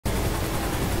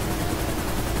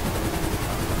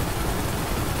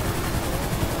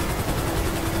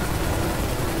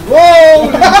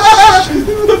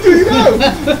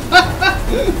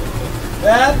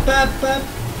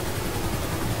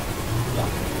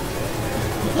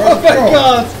Oh my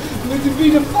god!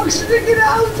 Wie de fuck zit ik in de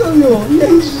auto, joh?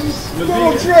 Jezus!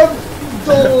 Donald Trump!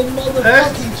 Donald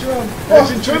motherfucking Trump! Heb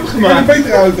je een Trump gemaakt? Een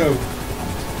betere auto.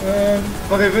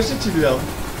 Wacht even, waar zit jullie dan?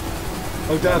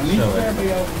 Oh, daar Niet zo. ver bij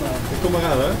jou vandaan. Ik kom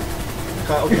eraan hoor. Ik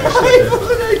ga ook Ja, even hey, zitten. nog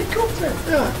een helikopter!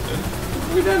 Ja.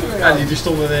 Hoe dan weer? Ja, die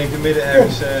stonden in één keer midden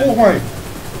ergens. Volg mij.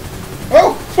 Oh,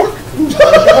 fuck!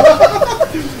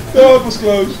 Dat was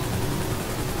close.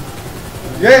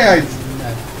 Jij rijdt.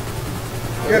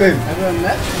 Get in. Hebben we een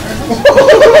match?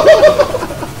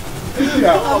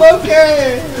 Ja. I'm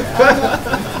okay!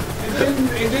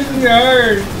 It didn't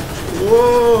hurt!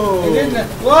 Wow. It didn't...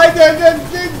 Why did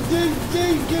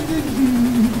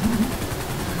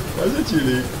Waar zitten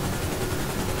jullie?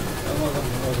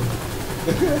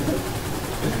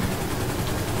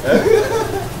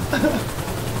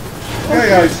 Jij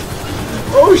rijdt.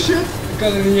 Oh shit! Ik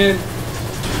kan er niet in.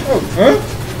 Oh, huh?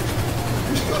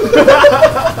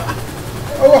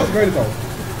 Oh, wacht, ik weet het al.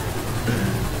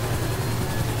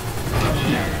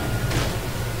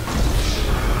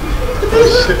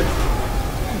 Shit.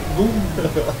 Boom.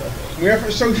 Moet je even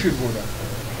associate worden.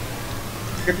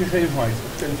 Ik heb je geen invite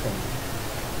op telefoon.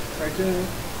 Kijk,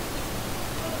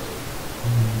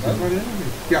 dat maar dit of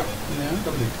niet? Ja,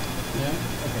 dat niet. Ja.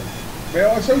 Oké. Ben je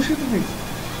al associate of niet?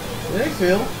 Weet ik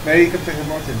veel. Nee, ik heb tegen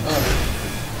Martin. Oh.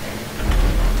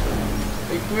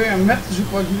 Ik probeer een map te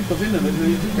zoeken waar ik jullie kan vinden. Dat wil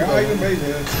je doen. Ja, ik ben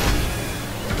bezig.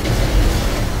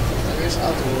 Er is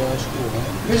auto scoren.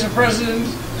 Mr. President,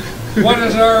 what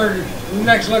is our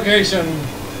next location?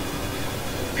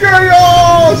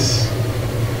 Chaos!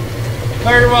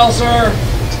 Very well, sir.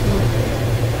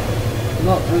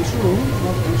 Not untrue.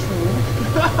 Not untrue.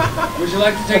 Would you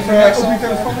like to take the next Of die off?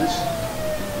 telefoon is?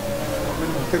 Met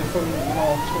mijn telefoon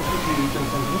normaal gesproken die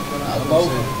telefoon is. Naar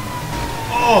boven.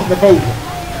 Oh, naar boven.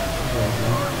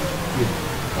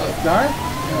 Daar?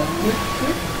 Klik,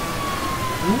 klik.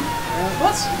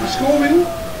 Wat? Scroll in.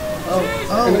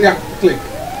 Oh. En, ja, klik.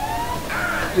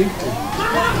 Klik, klik.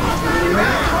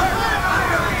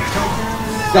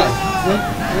 Daar.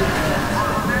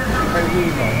 Ga je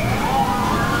niet van.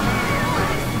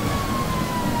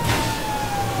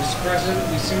 Mr. President,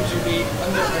 we seem to be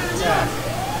under attack.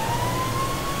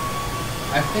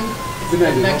 I think it's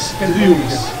the Mexican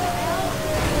police.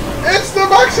 It's the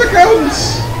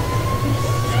Mexicans!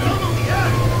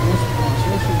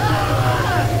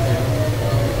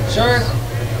 Sir,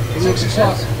 6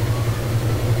 o'clock.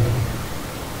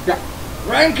 Ja,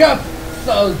 Rank up,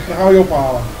 thug. dan gaan we je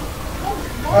ophalen.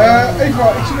 Even, ik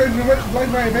zoek even de weg,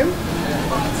 blijf waar je bent.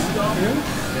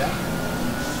 Ja.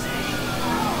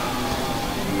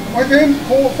 Martin,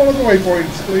 follow the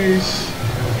waypoint, please.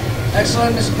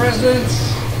 Excellent, Mr. President.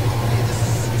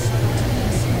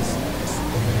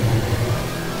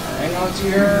 Hang on to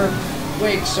your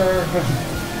wig, sir.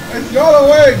 It's not a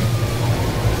wig.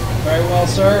 Very well,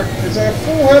 sir. It's a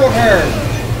full head of hair.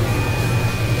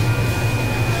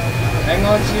 Hang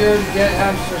on to your dead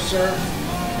hamster, sir.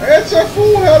 It's a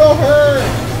full head of hair.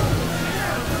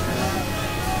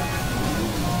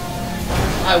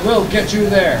 I will get you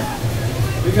there.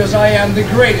 Because I am the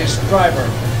greatest driver.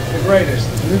 The greatest.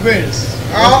 The greatest.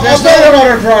 There's no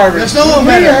other drivers. There's no one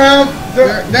We better.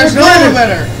 have There's no one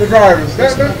better. The drivers.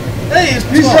 Hey, it's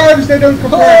These drivers, they don't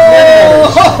compare to any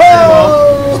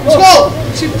others. School!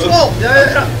 School!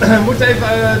 Ja, we moeten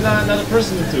even naar de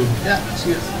president toe. Ja,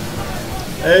 zie het.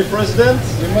 Hey president.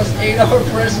 We must aid our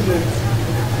president.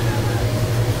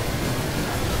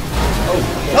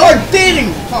 Oh,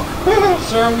 tering! Fuck.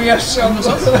 Sir, we have some...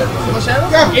 Was jij dat?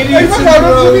 Ja, Idiots hey, in the dat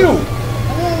is road. nieuw.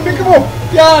 Pik hem op.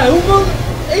 Ja, hoeveel...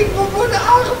 Ik word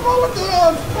aangevallen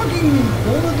door fucking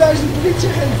 100.000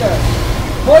 politieagenten.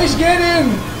 Boys, get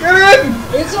in! Get in!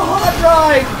 It's a hot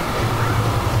ride!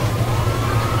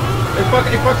 Ik pak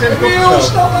de Emiel, helikopter.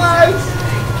 stap uit!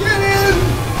 Get in!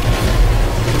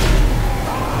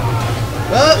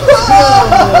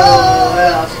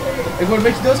 Ik word een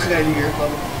beetje doodgereden hier.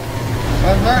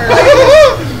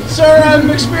 Sir, I'm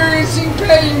experiencing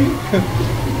pain!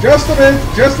 Just a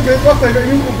bit. Wacht even,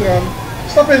 Emiel komt eraan.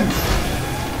 Stap in.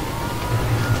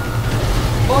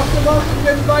 Wacht, ik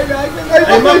ben bijna,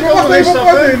 Hey, wacht even,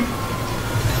 Martin.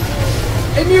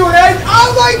 Emiel rijdt! Oh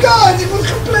my god! Ik word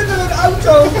gepland door een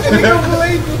auto! En ik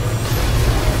overleven!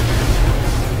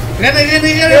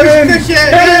 Rennen, kutje!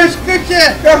 Kutje!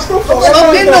 Ja, stop al.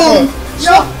 Stap in dan!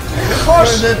 Ja!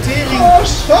 Gas! De tering!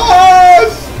 Gas!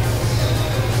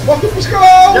 Wacht op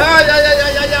Pascal! Ja.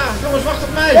 Jongens, wacht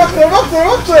op mij. Wachten!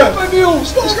 Stop, Emiel!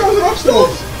 Stop! Pascal is achter ons.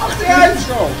 Achteruit!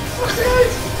 Pascal.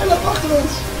 Achteruit! En dan achter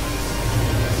ons!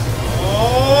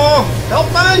 Oh.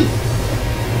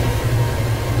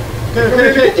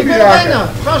 Oké, ik ben er bijna.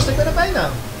 Gast, ik ben er bijna.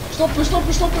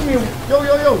 Stoppen, Miel.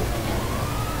 Yo.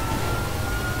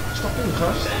 Stop in,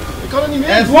 gast. Ik kan er niet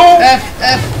meer. F.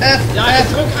 Ja, ik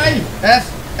druk ei.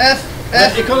 F. Nee,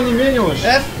 ik kan er niet meer, jongens.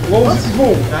 F. Wow, zit hij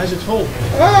vol? Ja, hij zit vol.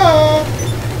 Ah!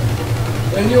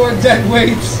 And you are dead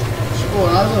weight.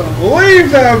 Oh, nou zo.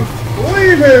 Leave him!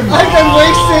 Leave him! I can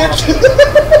waste it.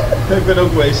 Ik ben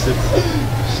ook wasted.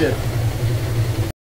 Shit.